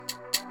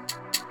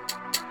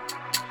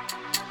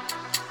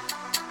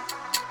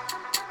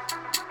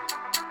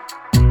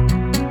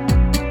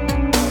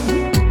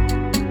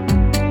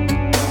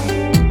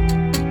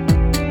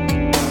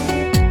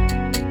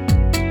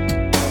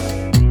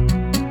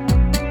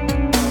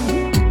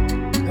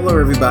Hello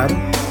everybody,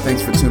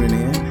 thanks for tuning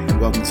in and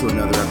welcome to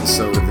another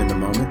episode of In the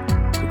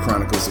Moment, the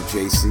Chronicles of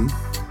JC.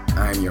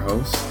 I am your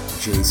host,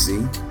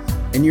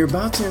 JC, and you're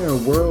about to enter a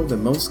world that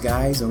most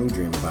guys only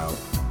dream about.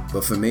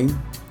 But for me,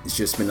 it's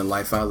just been the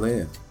life I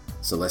live,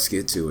 so let's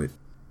get to it.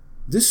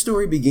 This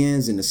story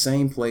begins in the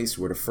same place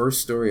where the first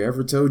story I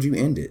ever told you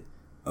ended,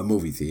 a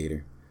movie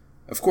theater.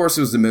 Of course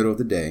it was the middle of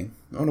the day,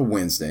 on a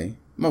Wednesday,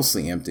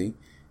 mostly empty,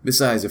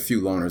 besides a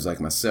few loners like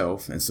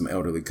myself and some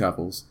elderly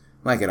couples,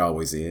 like it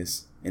always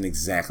is. And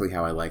exactly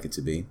how I like it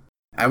to be.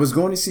 I was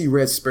going to see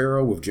Red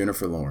Sparrow with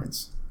Jennifer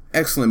Lawrence.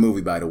 Excellent movie,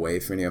 by the way,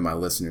 for any of my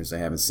listeners that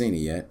haven't seen it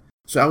yet.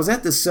 So I was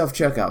at the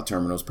self-checkout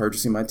terminals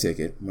purchasing my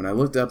ticket when I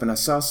looked up and I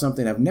saw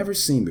something I've never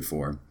seen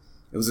before.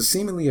 It was a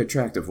seemingly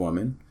attractive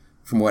woman,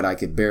 from what I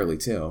could barely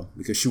tell,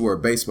 because she wore a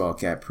baseball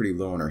cap pretty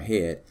low on her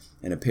head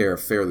and a pair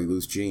of fairly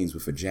loose jeans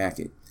with a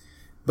jacket.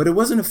 But it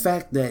wasn't the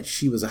fact that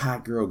she was a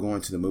hot girl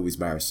going to the movies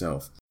by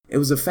herself. It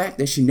was the fact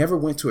that she never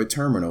went to a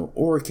terminal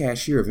or a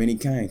cashier of any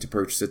kind to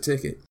purchase a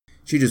ticket.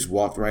 She just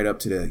walked right up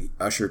to the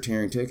usher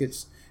tearing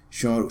tickets,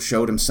 showed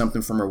him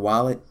something from her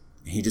wallet,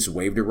 and he just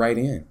waved it right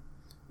in.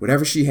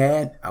 Whatever she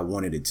had, I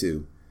wanted it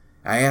too.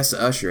 I asked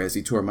the usher as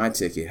he tore my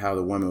ticket how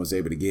the woman was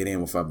able to get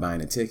in without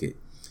buying a ticket.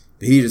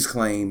 But he just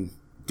claimed,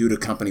 due to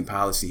company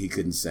policy, he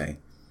couldn't say.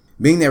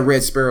 Being that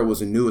Red Sparrow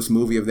was the newest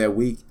movie of that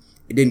week,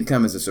 it didn't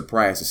come as a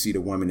surprise to see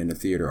the woman in the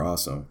theater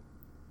also.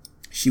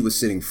 She was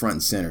sitting front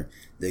and center,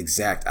 the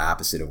exact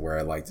opposite of where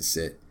I like to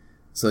sit.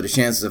 So the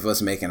chances of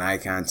us making eye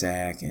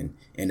contact and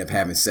end up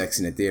having sex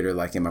in the theater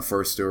like in my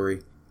first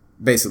story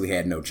basically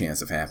had no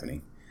chance of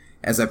happening.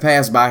 As I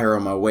passed by her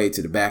on my way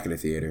to the back of the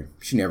theater,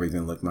 she never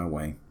even looked my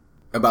way.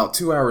 About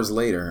 2 hours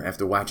later,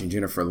 after watching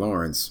Jennifer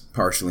Lawrence,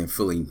 partially and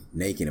fully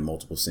naked in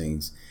multiple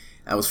scenes,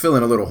 I was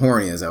feeling a little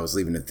horny as I was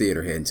leaving the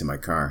theater heading to my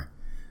car,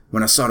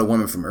 when I saw the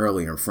woman from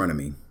earlier in front of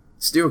me.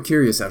 Still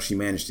curious how she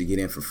managed to get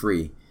in for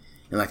free.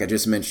 And like I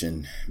just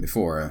mentioned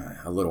before,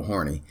 a little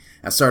horny,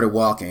 I started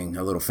walking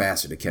a little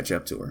faster to catch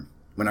up to her.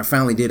 When I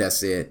finally did, I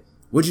said,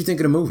 "What'd you think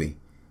of the movie?"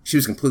 She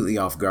was completely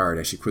off guard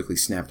as she quickly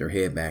snapped her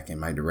head back in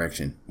my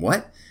direction.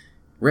 "What?"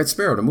 "Red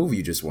Sparrow, the movie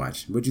you just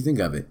watched. What'd you think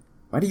of it?"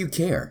 "Why do you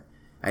care?"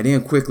 I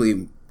then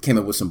quickly came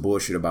up with some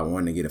bullshit about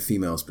wanting to get a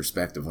female's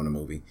perspective on the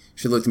movie.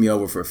 She looked me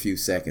over for a few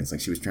seconds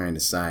like she was trying to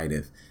decide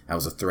if I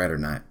was a threat or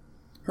not.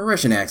 Her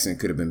Russian accent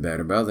could have been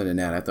better, but other than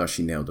that, I thought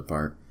she nailed the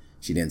part.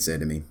 She then said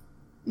to me,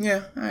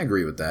 "Yeah, I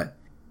agree with that.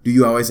 Do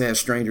you always have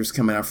strangers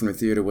coming out from the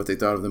theater what they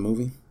thought of the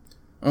movie?"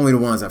 "Only the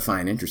ones I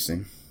find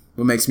interesting."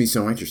 "What makes me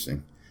so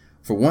interesting?"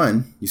 "For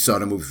one, you saw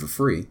the movie for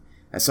free.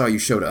 I saw you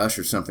show the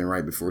usher something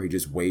right before he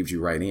just waved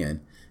you right in.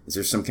 Is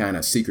there some kind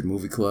of secret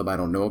movie club I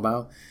don't know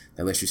about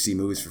that lets you see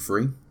movies for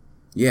free?"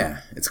 "Yeah,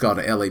 it's called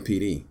the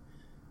LAPD.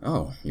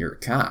 "Oh, you're a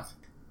cop.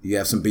 Do you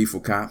have some beef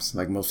with cops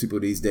like most people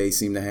these days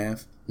seem to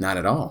have?" "Not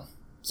at all.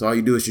 So all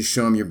you do is just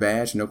show them your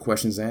badge, no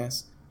questions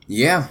asked?"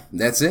 "Yeah,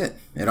 that's it.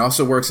 It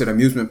also works at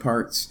amusement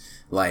parks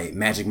like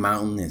Magic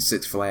Mountain and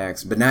Six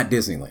Flags, but not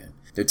Disneyland.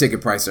 Their ticket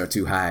prices are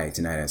too high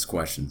to not ask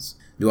questions."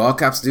 "Do all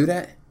cops do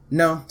that?"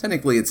 "No,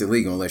 technically it's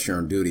illegal unless you're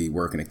on duty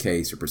working a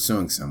case or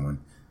pursuing someone."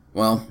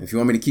 "Well, if you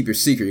want me to keep your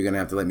secret, you're going to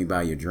have to let me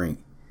buy you a drink."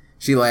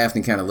 She laughed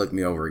and kind of looked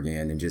me over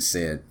again and just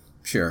said,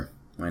 "Sure,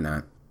 why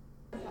not?"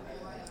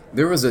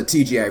 There was a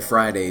TGI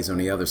Fridays on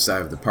the other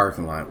side of the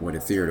parking lot where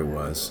the theater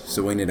was,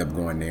 so we ended up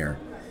going there.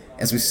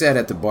 As we sat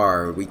at the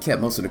bar, we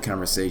kept most of the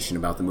conversation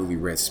about the movie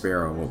Red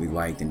Sparrow, what we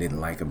liked and didn't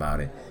like about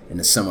it, and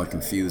the somewhat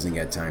confusing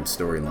at times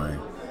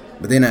storyline.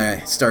 But then I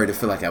started to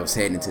feel like I was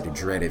heading into the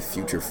dreaded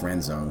future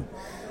friend zone,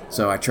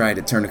 so I tried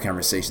to turn the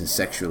conversation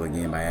sexual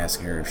again by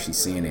asking her if she's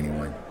seeing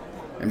anyone.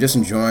 "I'm just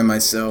enjoying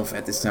myself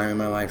at this time in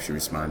my life," she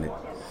responded.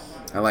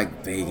 I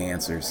like vague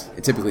answers.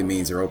 It typically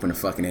means they're open to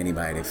fucking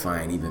anybody they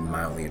find even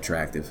mildly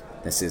attractive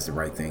that says the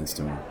right things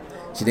to them.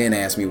 She then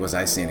asked me, was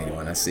I seeing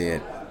anyone? I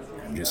said,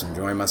 "I'm just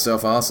enjoying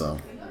myself also."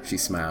 She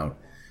smiled.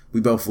 We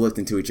both looked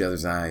into each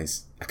other's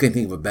eyes. I couldn't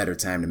think of a better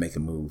time to make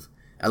a move.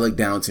 I looked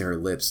down to her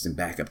lips and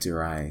back up to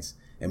her eyes.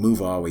 A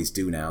move I always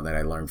do now that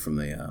I learned from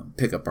the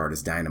pickup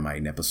artist Dynamite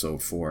in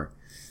episode 4.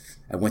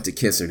 I went to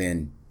kiss her,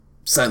 then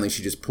suddenly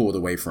she just pulled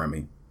away from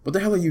me. "What the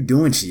hell are you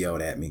doing?" she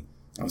yelled at me.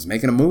 "I was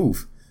making a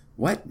move."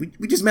 "What?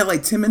 We just met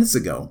like 10 minutes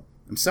ago."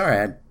 "I'm sorry,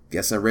 I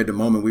guess I read the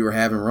moment we were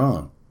having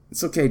wrong."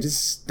 "It's okay,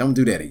 just don't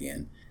do that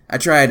again." I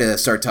tried to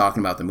start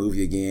talking about the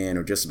movie again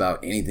or just about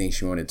anything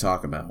she wanted to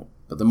talk about,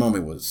 but the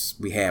moment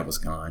we had was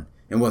gone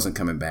and wasn't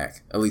coming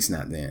back, at least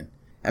not then.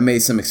 I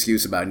made some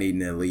excuse about needing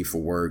to leave for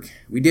work.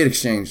 We did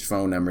exchange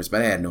phone numbers,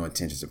 but I had no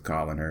intentions of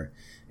calling her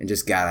and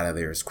just got out of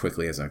there as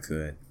quickly as I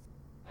could.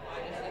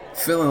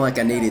 Feeling like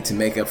I needed to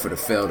make up for the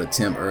failed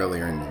attempt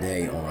earlier in the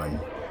day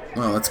on,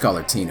 well, let's call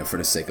her Tina for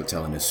the sake of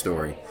telling this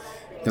story,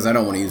 because I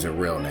don't want to use her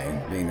real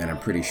name, being that I'm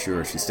pretty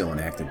sure she's still on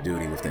active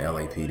duty with the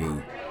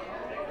LAPD.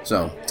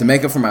 So, to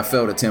make up for my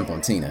failed attempt on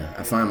Tina,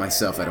 I find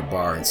myself at a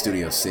bar in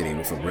Studio City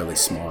with a really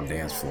small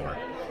dance floor,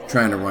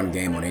 trying to run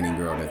game on any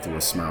girl that threw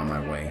a smile my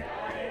way.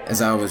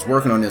 As I was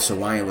working on this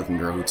Hawaiian-looking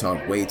girl who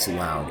talked way too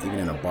loud, even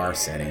in a bar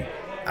setting,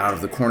 out of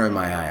the corner of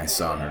my eye I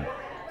saw her,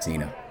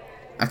 Tina.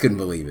 I couldn't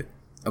believe it.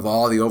 Of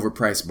all the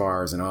overpriced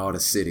bars in all the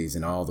cities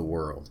in all the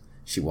world,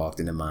 she walked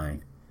into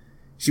mine.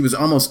 She was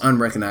almost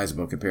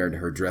unrecognizable compared to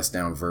her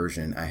dressed-down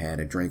version I had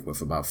a drink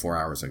with about 4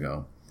 hours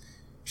ago.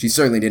 She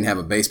certainly didn't have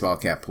a baseball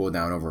cap pulled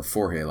down over her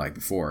forehead like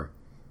before.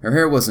 Her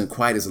hair wasn't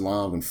quite as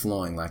long and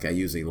flowing like I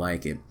usually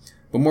like it,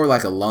 but more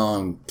like a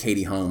long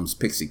Katie Holmes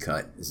pixie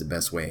cut is the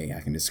best way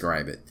I can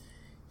describe it.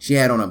 She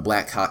had on a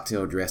black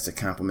cocktail dress that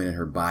complemented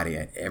her body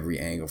at every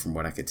angle from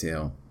what I could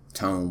tell.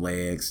 Toned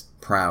legs,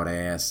 proud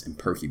ass, and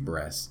perky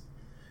breasts.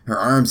 Her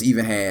arms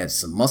even had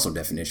some muscle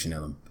definition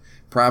in them,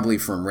 probably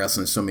from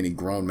wrestling so many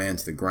grown men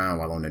to the ground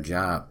while on the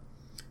job.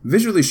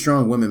 Visually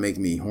strong women make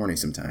me horny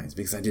sometimes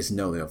because I just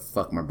know they'll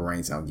fuck my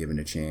brains out given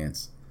a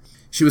chance.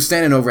 She was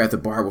standing over at the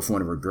bar with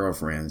one of her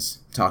girlfriends,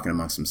 talking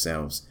amongst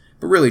themselves,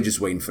 but really just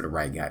waiting for the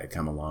right guy to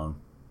come along.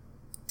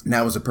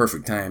 Now was the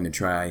perfect time to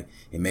try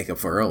and make up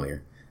for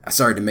earlier. I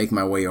started to make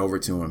my way over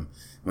to him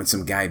when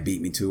some guy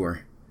beat me to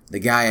her. The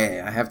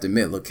guy, I have to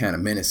admit, looked kind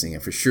of menacing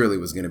and for surely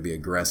was going to be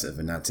aggressive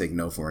and not take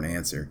no for an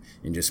answer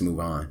and just move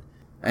on.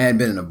 I hadn't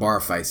been in a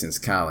bar fight since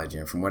college,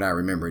 and from what I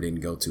remember, it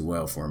didn't go too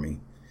well for me.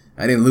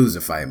 I didn't lose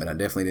the fight, but I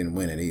definitely didn't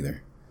win it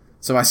either.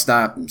 So I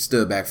stopped and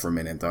stood back for a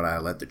minute and thought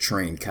I'd let the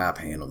trained cop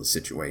handle the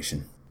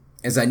situation.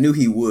 As I knew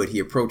he would, he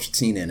approached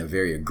Tina in a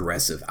very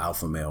aggressive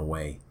alpha male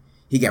way.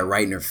 He got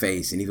right in her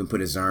face and even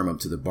put his arm up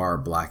to the bar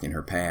blocking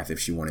her path if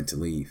she wanted to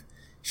leave.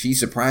 She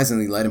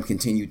surprisingly let him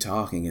continue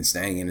talking and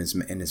staying in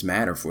his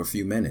matter for a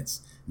few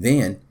minutes.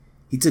 Then,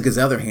 he took his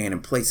other hand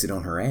and placed it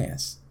on her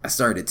ass. I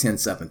started to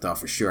tense up and thought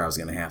for sure I was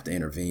going to have to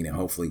intervene and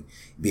hopefully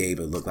be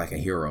able to look like a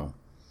hero.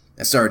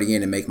 I started again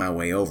to make my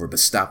way over, but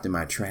stopped in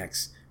my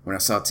tracks when I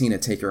saw Tina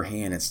take her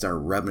hand and start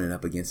rubbing it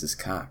up against his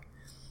cock.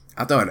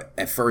 I thought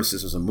at first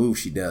this was a move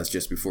she does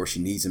just before she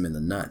knees him in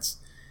the nuts.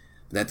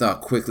 But that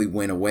thought quickly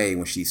went away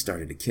when she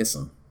started to kiss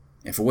him.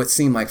 And for what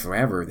seemed like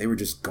forever, they were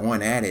just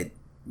going at it,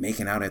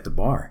 making out at the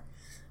bar.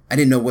 I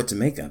didn't know what to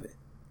make of it,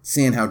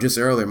 seeing how just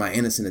earlier my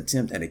innocent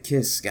attempt at a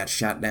kiss got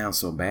shot down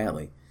so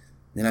badly.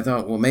 Then I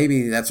thought, well,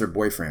 maybe that's her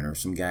boyfriend or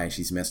some guy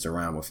she's messed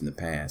around with in the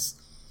past.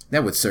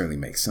 That would certainly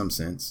make some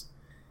sense.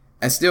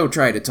 I still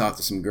tried to talk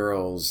to some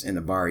girls in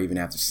the bar even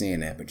after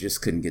seeing that, but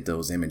just couldn't get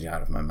those images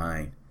out of my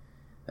mind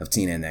of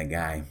Tina and that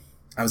guy.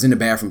 I was in the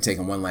bathroom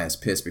taking one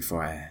last piss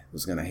before I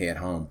was going to head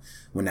home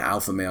when the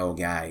alpha male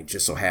guy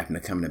just so happened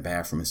to come in the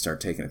bathroom and start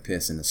taking a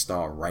piss in the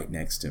stall right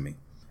next to me.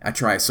 I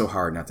tried so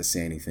hard not to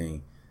say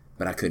anything,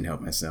 but I couldn't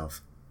help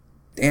myself.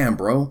 Damn,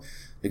 bro,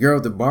 the girl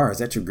at the bar, is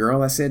that your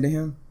girl? I said to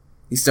him.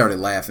 He started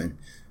laughing.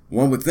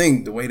 One would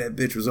think the way that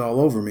bitch was all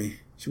over me.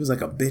 She was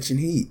like a bitch in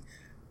heat.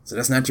 So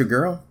that's not your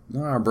girl?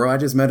 Nah, bro, I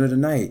just met her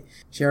tonight.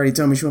 She already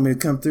told me she wanted me to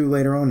come through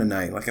later on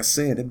tonight. Like I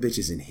said, that bitch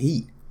is in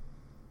heat.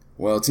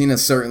 Well, Tina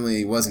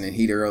certainly wasn't in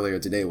heat earlier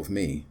today with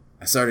me.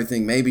 I started to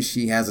think maybe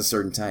she has a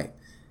certain type,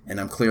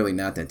 and I'm clearly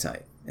not that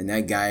type. And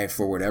that guy,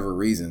 for whatever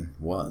reason,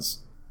 was.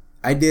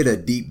 I did a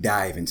deep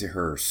dive into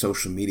her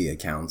social media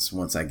accounts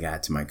once I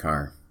got to my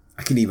car.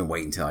 I couldn't even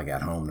wait until I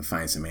got home to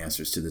find some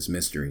answers to this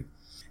mystery.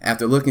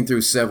 After looking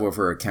through several of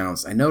her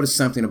accounts, I noticed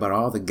something about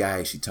all the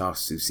guys she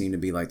talks to seemed to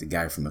be like the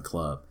guy from the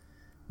club.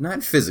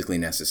 Not physically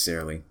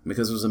necessarily,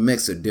 because it was a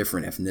mix of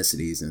different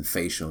ethnicities and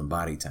facial and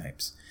body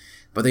types.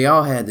 But they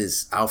all had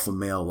this alpha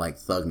male-like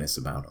thugness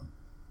about them.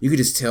 You could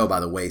just tell by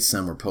the way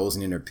some were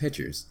posing in their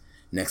pictures,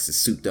 next to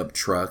souped-up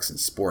trucks and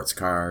sports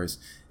cars.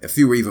 A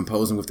few were even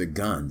posing with their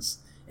guns.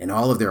 And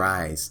all of their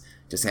eyes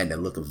just had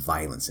that look of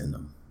violence in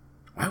them.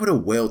 Why would a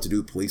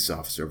well-to-do police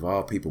officer of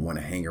all people want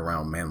to hang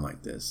around men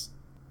like this?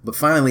 But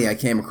finally, I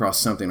came across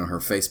something on her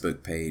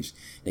Facebook page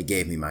that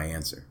gave me my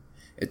answer.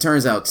 It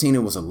turns out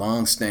Tina was a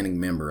long-standing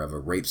member of a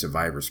rape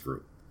survivors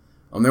group.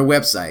 On their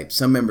website,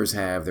 some members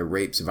have their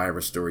rape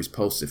survivor stories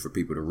posted for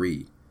people to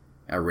read.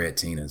 I read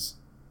Tina's.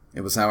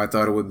 It was how I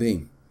thought it would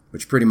be,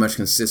 which pretty much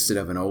consisted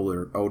of an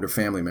older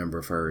family member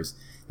of hers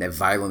that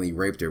violently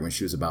raped her when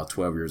she was about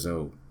 12 years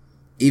old.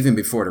 Even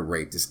before the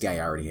rape, this guy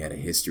already had a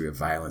history of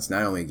violence,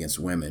 not only against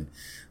women,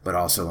 but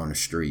also on the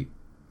street.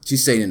 She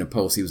stated in the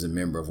post he was a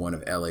member of one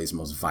of LA's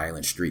most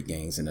violent street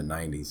gangs in the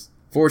 90s.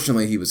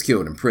 Fortunately, he was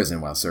killed in prison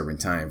while serving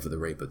time for the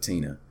rape of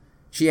Tina.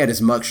 She had his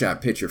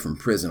mugshot picture from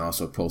prison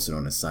also posted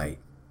on the site,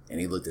 and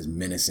he looked as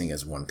menacing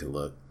as one could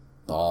look.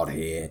 Bald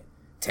head,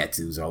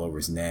 tattoos all over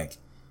his neck,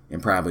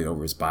 and probably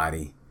over his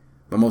body.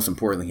 But most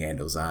importantly, he had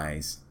those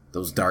eyes.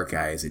 Those dark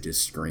eyes that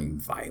just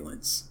screamed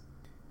violence.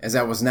 As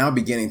I was now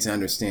beginning to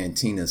understand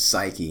Tina's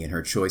psyche and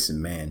her choice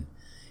in men,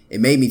 it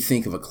made me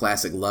think of a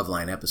classic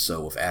Loveline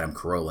episode with Adam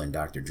Carolla and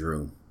Dr.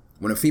 Drew.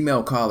 When a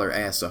female caller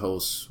asked the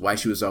host why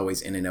she was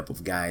always ending up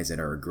with guys that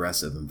are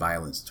aggressive and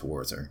violent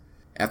towards her.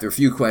 After a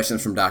few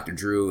questions from Dr.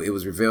 Drew, it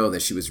was revealed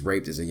that she was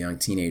raped as a young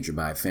teenager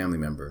by a family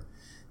member.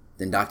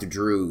 Then Dr.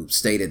 Drew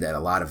stated that a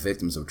lot of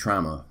victims of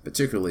trauma,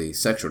 particularly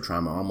sexual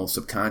trauma, almost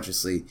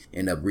subconsciously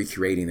end up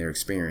recreating their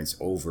experience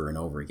over and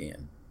over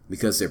again.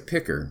 Because their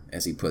picker,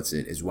 as he puts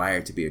it, is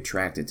wired to be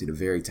attracted to the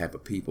very type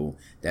of people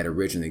that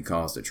originally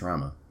caused the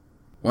trauma.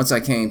 Once I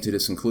came to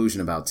this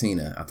conclusion about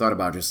Tina, I thought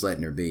about just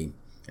letting her be,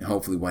 and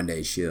hopefully one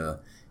day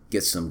she'll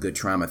get some good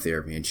trauma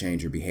therapy and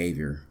change her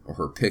behavior, or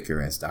her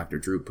picker, as Dr.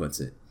 Drew puts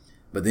it.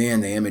 But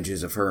then the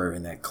images of her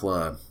in that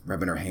club,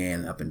 rubbing her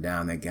hand up and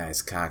down that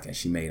guy's cock as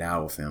she made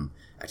out with him,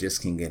 I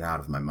just can't get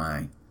out of my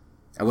mind.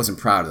 I wasn't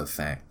proud of the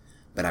fact,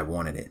 but I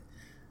wanted it,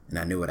 and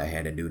I knew what I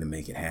had to do to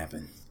make it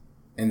happen.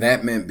 And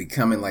that meant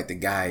becoming like the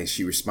guys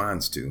she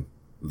responds to,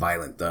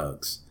 violent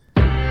thugs.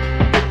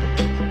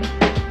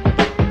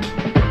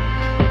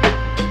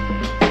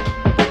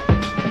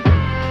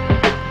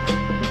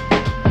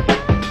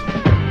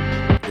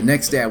 The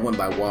next day I went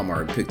by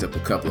Walmart and picked up a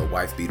couple of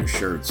wife-beater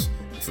shirts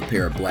with a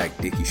pair of black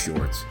Dickie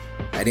shorts.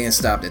 I then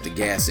stopped at the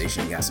gas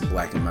station and got some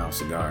Black & Mild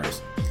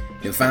cigars.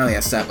 Then finally I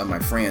stopped by my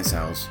friend's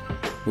house,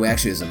 who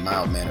actually is a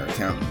mild-mannered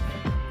accountant,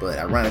 but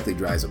ironically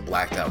drives a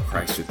blacked-out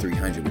Chrysler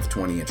 300 with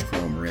 20-inch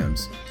chrome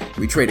rims.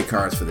 We traded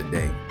cars for the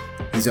day.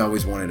 He's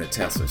always wanted a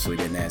Tesla, so he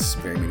didn't ask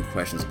very many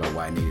questions about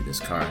why I needed this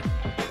car.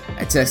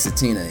 I texted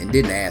Tina and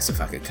didn't ask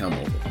if I could come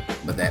over,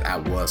 but that I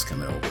was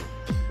coming over.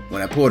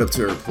 When I pulled up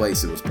to her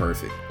place, it was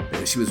perfect,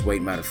 because she was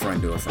waiting by the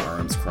front door with her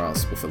arms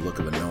crossed with a look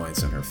of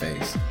annoyance on her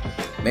face.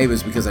 Maybe it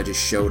was because I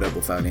just showed up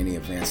without any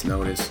advance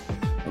notice,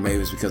 or maybe it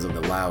was because of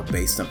the loud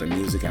bass-thumping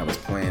music I was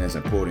playing as I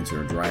pulled into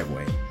her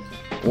driveway,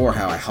 or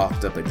how I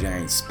hawked up a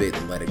giant spit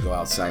and let it go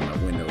outside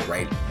my window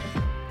right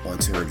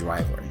onto her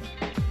driveway.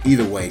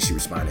 Either way, she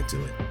responded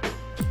to it.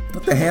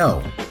 What the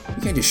hell?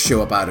 You can't just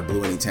show up out of the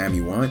blue anytime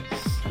you want.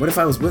 What if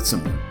I was with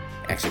someone?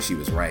 Actually, she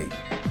was right.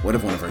 What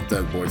if one of her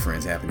thug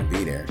boyfriends happened to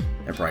be there?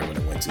 That probably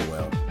wouldn't have went too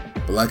well.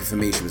 But lucky for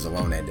me, she was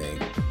alone that day.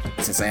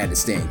 Since I had to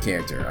stay in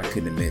character, I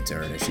couldn't admit to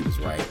her that she was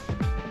right.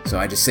 So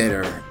I just said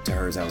to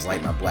her as I was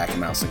lighting my Black &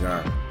 Mild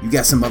cigar, "You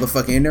got some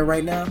motherfucker in there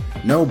right now?"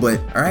 "No, but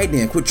alright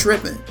then, quit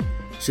tripping."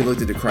 She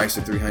looked at the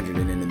Chrysler 300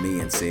 and into me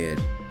and said,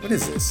 "What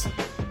is this?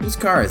 Whose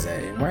car is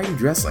that? And why are you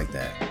dressed like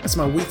that? That's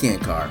my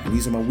weekend car, and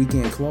these are my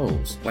weekend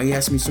clothes. Why you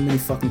asking me so many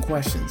fucking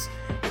questions?"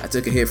 I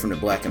took a hit from the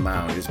Black &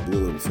 Mild and just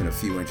blew it within a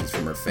few inches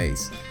from her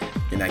face.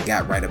 Then I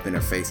got right up in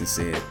her face and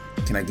said,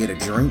 "Can I get a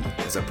drink?"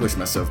 as I pushed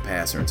myself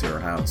past her into her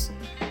house.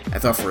 I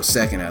thought for a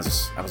second I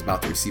was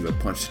about to receive a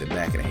punch to the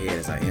back of the head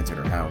as I entered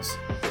her house,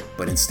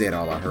 but instead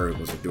all I heard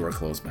was the door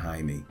close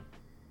behind me.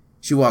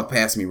 She walked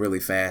past me really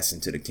fast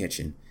into the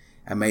kitchen.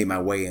 I made my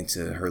way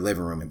into her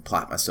living room and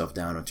plopped myself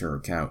down onto her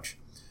couch.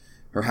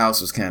 Her house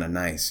was kind of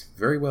nice,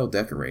 very well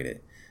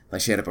decorated,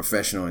 like she had a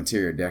professional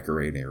interior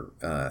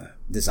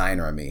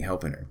designer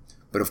helping her.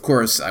 But of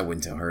course, I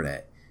wouldn't tell her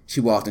that. She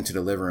walked into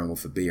the living room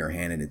with a beer and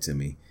handed it to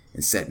me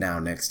and sat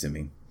down next to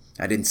me.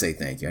 I didn't say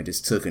thank you. I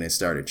just took it and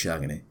started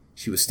chugging it.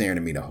 She was staring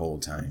at me the whole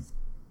time.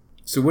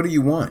 "So what do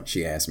you want?"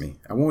 she asked me.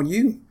 "I want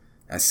you,"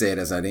 I said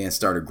as I then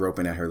started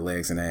groping at her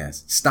legs and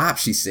ass. "Stop,"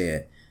 she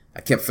said. I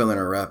kept filling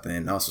her up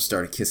and also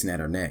started kissing at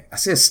her neck. I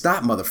said,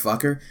 "Stop,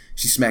 motherfucker."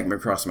 She smacked me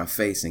across my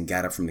face and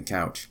got up from the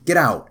couch. "Get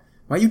out.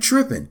 Why you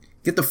tripping?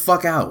 Get the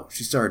fuck out."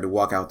 She started to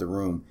walk out the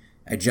room.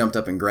 I jumped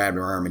up and grabbed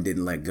her arm and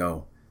didn't let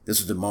go. This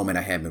was the moment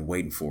I had been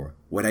waiting for.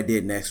 What I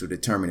did next would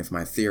determine if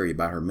my theory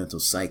about her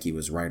mental psyche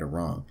was right or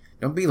wrong.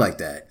 "Don't be like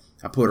that."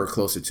 I pulled her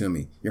closer to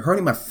me. "You're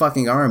hurting my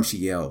fucking arm," she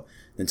yelled,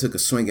 then took a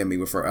swing at me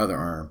with her other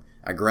arm.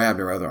 I grabbed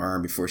her other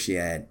arm before she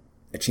had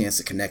a chance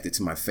to connect it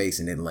to my face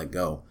and didn't let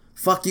go.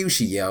 "Fuck you,"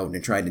 she yelled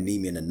and tried to knee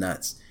me in the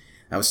nuts.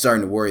 I was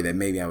starting to worry that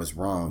maybe I was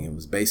wrong and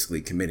was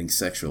basically committing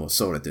sexual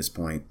assault at this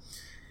point.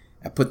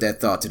 I put that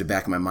thought to the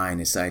back of my mind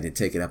and decided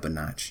to take it up a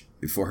notch.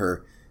 Before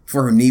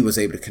her knee was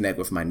able to connect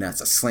with my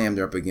nuts, I slammed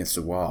her up against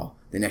the wall.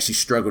 Then as she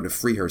struggled to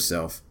free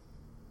herself,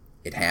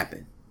 it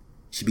happened.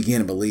 She began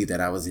to believe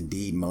that I was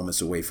indeed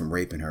moments away from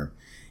raping her,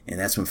 and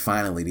that's when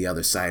finally the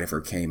other side of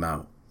her came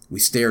out. We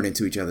stared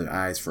into each other's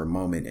eyes for a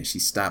moment and she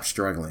stopped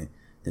struggling,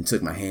 then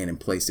took my hand and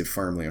placed it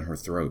firmly on her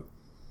throat.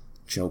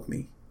 "Choke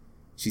me,"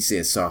 she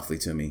said softly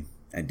to me.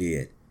 I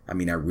did. I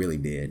really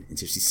did,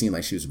 until she seemed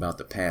like she was about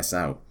to pass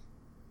out.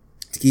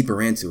 To keep her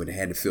into it, it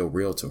had to feel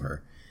real to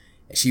her.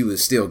 As she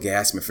was still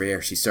gasping for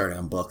air, she started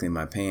unbuckling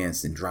my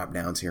pants and dropped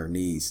down to her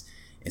knees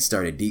and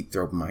started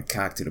deep-throating my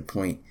cock to the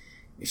point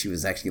that she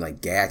was actually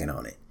like gagging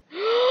on it.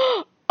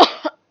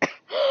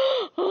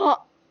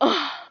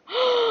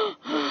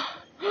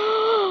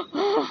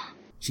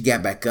 She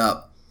got back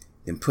up,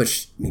 then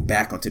pushed me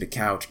back onto the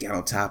couch, got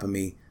on top of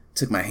me,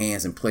 took my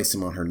hands and placed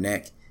them on her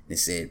neck, and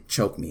said,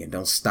 "Choke me and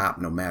don't stop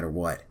no matter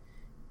what."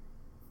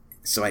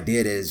 So I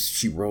did as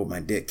she rolled my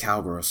dick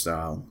cowgirl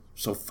style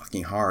so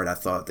fucking hard I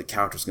thought the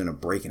couch was going to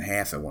break in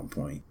half at one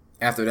point.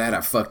 After that,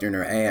 I fucked her in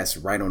her ass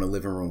right on the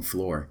living room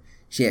floor.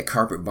 She had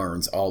carpet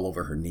burns all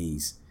over her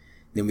knees.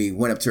 Then we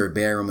went up to her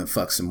bedroom and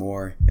fucked some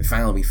more, and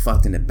finally we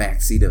fucked in the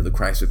back seat of the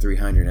Chrysler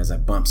 300 as I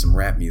bumped some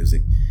rap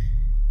music.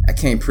 I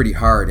came pretty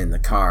hard in the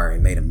car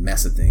and made a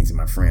mess of things in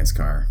my friend's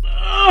car.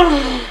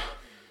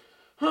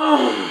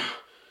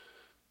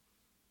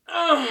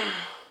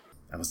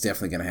 I was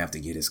definitely going to have to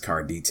get his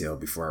car detailed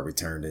before I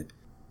returned it.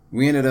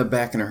 We ended up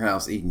back in her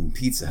house eating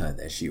Pizza Hut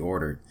that she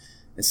ordered.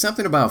 There's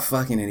something about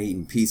fucking and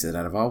eating pizza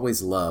that I've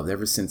always loved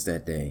ever since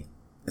that day.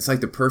 It's like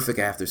the perfect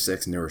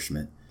after-sex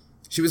nourishment.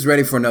 She was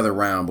ready for another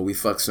round, but we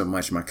fucked so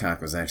much my cock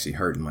was actually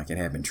hurting like it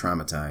had been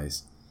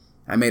traumatized.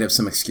 I made up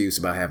some excuse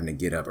about having to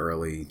get up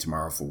early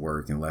tomorrow for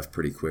work and left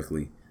pretty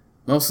quickly,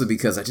 mostly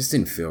because I just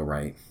didn't feel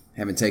right,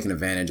 having taken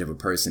advantage of a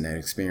person that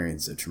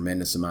experienced a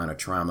tremendous amount of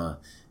trauma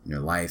in her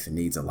life and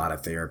needs a lot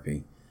of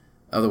therapy.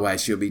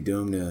 Otherwise, she'll be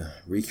doomed to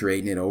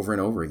recreating it over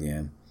and over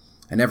again.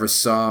 I never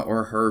saw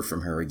or heard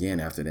from her again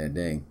after that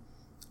day.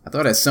 I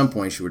thought at some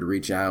point she would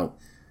reach out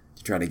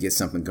to try to get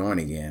something going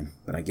again,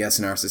 but I guess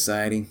in our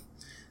society,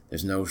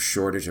 there's no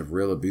shortage of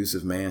real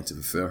abusive men to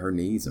fulfill her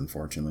needs,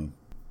 unfortunately.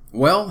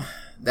 Well,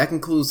 that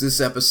concludes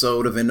this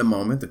episode of In the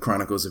Moment, the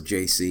Chronicles of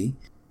JC.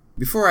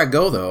 Before I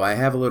go, though, I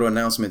have a little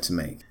announcement to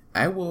make.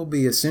 I will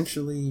be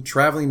essentially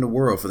traveling the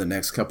world for the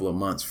next couple of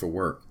months for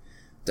work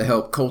to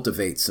help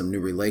cultivate some new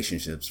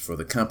relationships for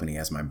the company,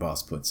 as my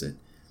boss puts it.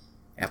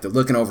 After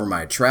looking over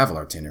my travel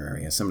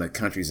itinerary and some of the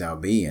countries I'll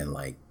be in,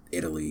 like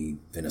Italy,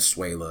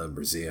 Venezuela,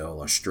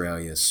 Brazil,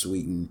 Australia,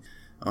 Sweden,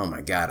 oh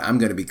my God, I'm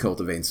going to be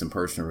cultivating some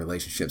personal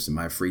relationships in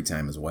my free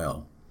time as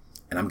well.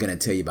 And I'm going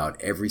to tell you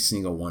about every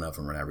single one of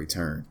them when I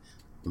return.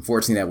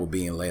 Unfortunately, that will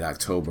be in late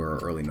October or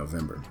early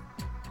November.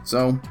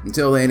 So,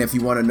 until then, if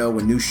you want to know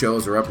when new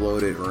shows are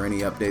uploaded or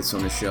any updates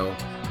on the show,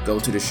 go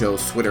to the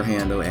show's Twitter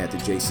handle at the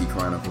JC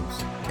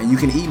Chronicles. And you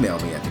can email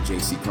me at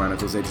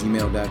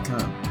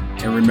thejcchronicles@gmail.com.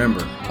 And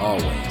remember,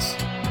 always,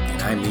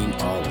 and I mean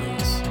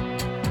always,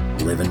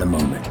 live in the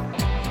moment.